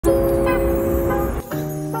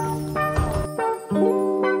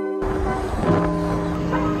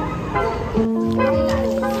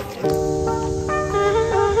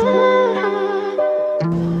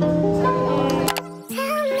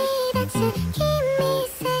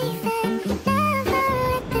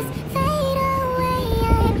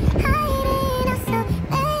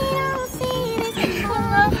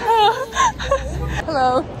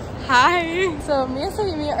Hello. Hi. So me and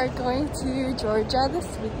Sayumi are going to Georgia this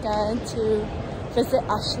weekend to visit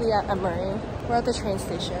Ashley at Emory. We're at the train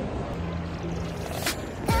station.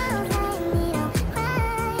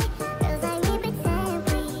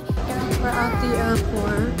 We're at the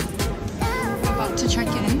airport. About to check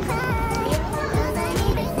in.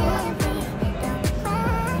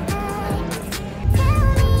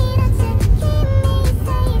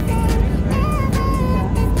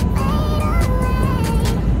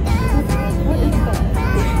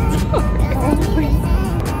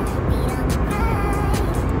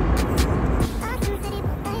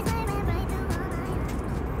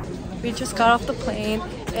 We just got off the plane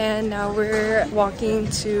and now we're walking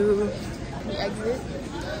to the exit.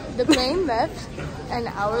 The plane left an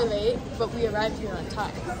hour late, but we arrived here on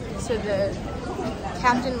time. So the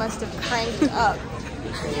captain must have cranked up.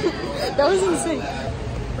 That was insane.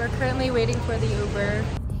 We're currently waiting for the Uber.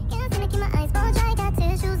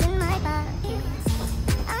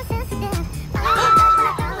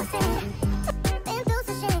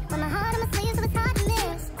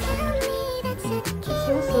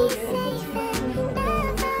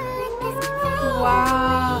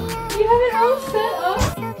 Wow. You have it all set up.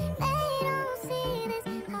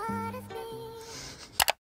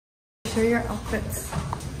 Show your outfits.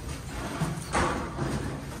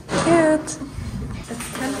 Cute. It's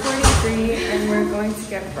 10:43 and we're going to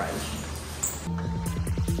get brunch.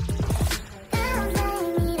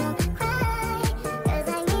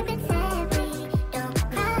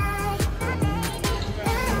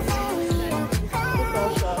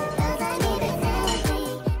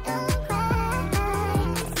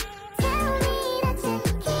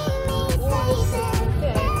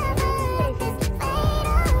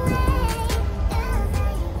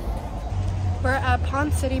 We're at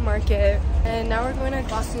Pond City Market and now we're going to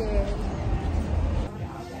Glossier.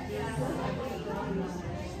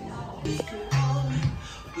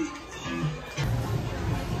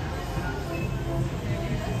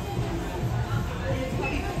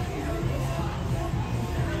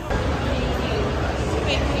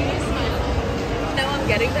 Now I'm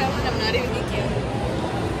getting that one. I'm not even thinking.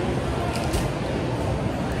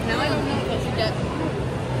 Now I don't know if I should get.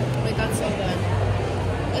 Oh my god, so good.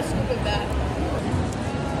 Let's scoop it back.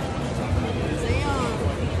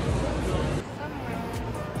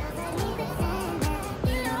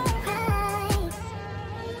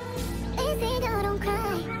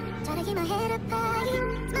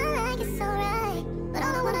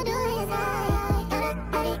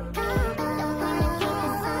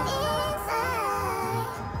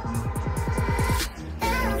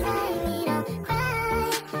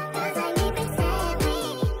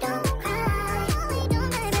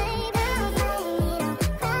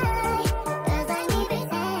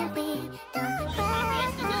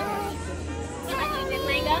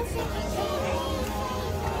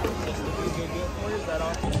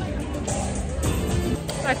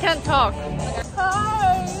 I can't talk.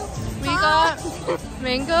 Hi! We got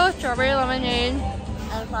mango, strawberry lemonade,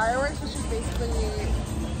 and fireworks, which is basically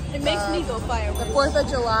It makes me go fireworks. the 4th of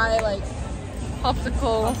July, like,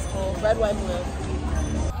 popsicle. Red, white, blue.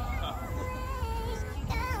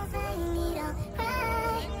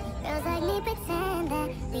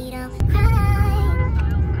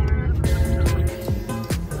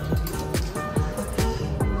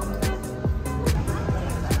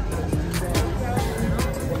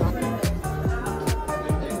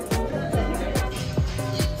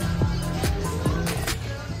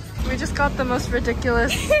 We just got the most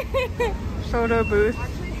ridiculous photo booth.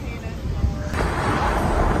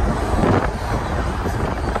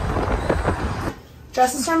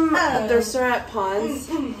 Dresses from a thrift store at Ponds,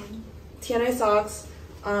 TNA socks,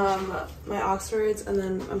 my Oxfords, and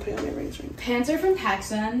then I'm putting on my rings ring. Pants are from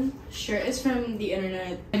PacSun, shirt is from the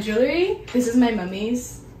internet. My jewelry, this is my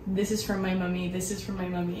mummy's, this is from my mummy, this is from my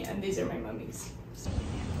mummy, and these are my mummy's.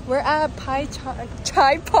 We're at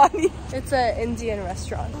Chai Pani. It's an Indian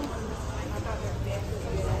restaurant.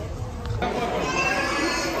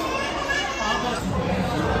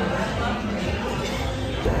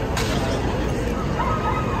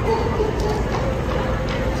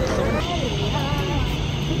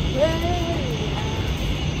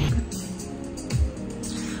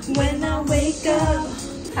 When I wake up.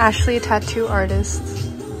 Ashley, tattoo artist.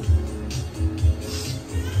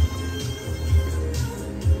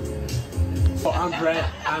 Oh, I'm Brett.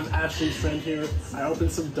 I'm Ashley's friend here. I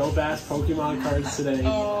opened some dope-ass Pokemon cards today.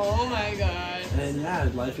 Oh my god. And yeah,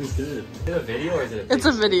 life is good. Is it a video or is it a It's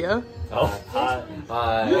a video. Oh, hi.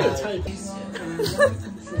 Yeah, type.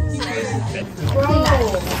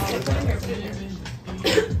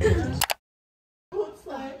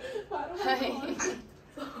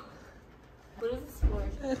 What is this for?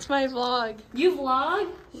 It's my vlog. You vlog?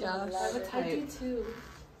 Yeah. I have a type. too.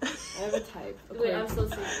 I have a type. Wait, I'm so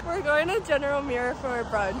sorry. We're going to General Mirror for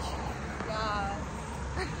brunch. Yeah.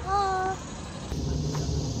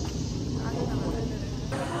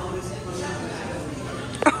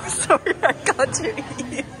 Sorry, I got to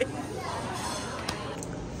eat.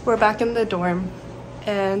 We're back in the dorm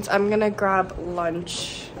and I'm gonna grab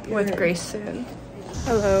lunch with Grace soon.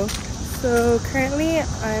 Hello. So currently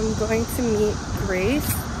I'm going to meet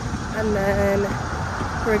Grace and then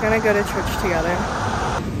we're gonna go to church together.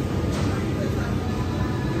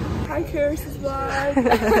 Hi, Grace's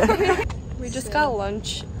vlog. We just got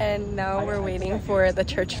lunch and now we're waiting for the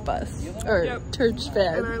church bus or church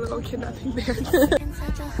van. And our little kidnapping van.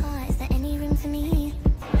 Inside your heart, is there any room for me?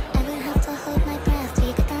 I would have to hold my breath till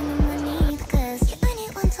you get down on one knee. Because you only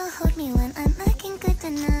want to hold me when I'm looking good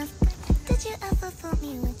enough. Did you ever fool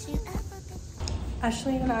me? Would you ever be?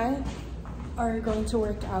 Ashley and I are going to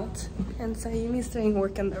work out and Sayumi's doing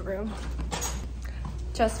work in the room.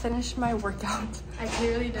 Just finished my workout. I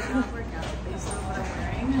clearly did not work out based on what I'm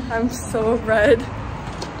wearing. I'm so red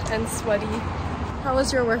and sweaty. How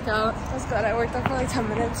was your workout? It was good. I worked out for like 10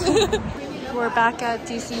 minutes. We're back at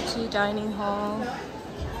DCT dining hall.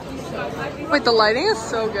 Wait, the lighting is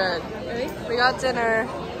so good. Really? We got dinner.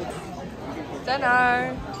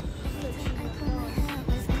 Dinner.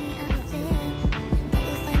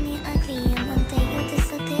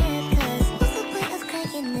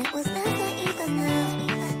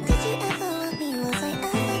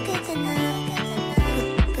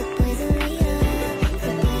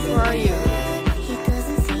 Where are you?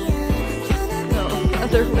 No,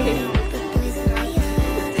 other way.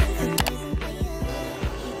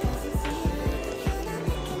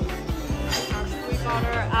 We got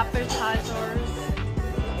our appetizers.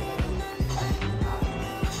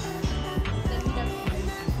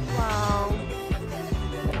 Wow.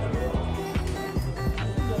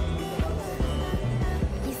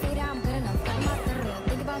 You say that I'm good enough, but I'm not good enough.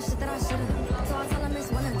 Think about shit that I shouldn't. So I tell him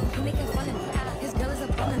it's one of me. He making fun of me. His girl is a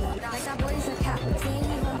fun of me. Like that boy is a cat. Saying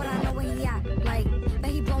he home, but I know where he at. Like,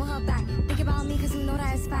 bet he blowing her back. Think about me, cause he know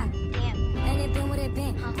that it's fat. And it been what it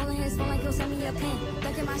been. Pulling his phone like he'll send me a pin.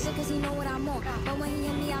 Ducking my shit cause he know what I'm on. But when he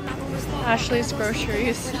hit me, I'm not gonna respond. Ashley's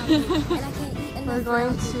groceries. And I can't eat enough. We're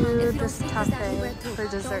going to this cafe for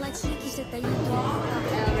dessert.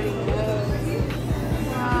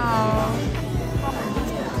 Wow.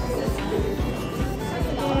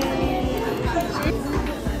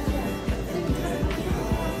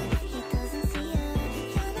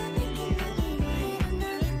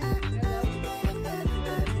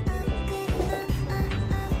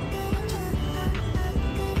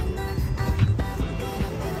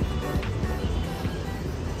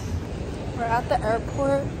 We're at the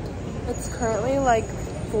airport. It's currently like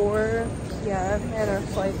 4 p.m. and our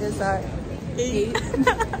flight is at 8.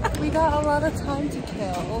 We got a lot of time to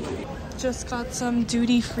kill. Just got some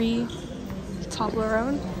duty-free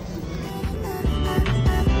Toblerone.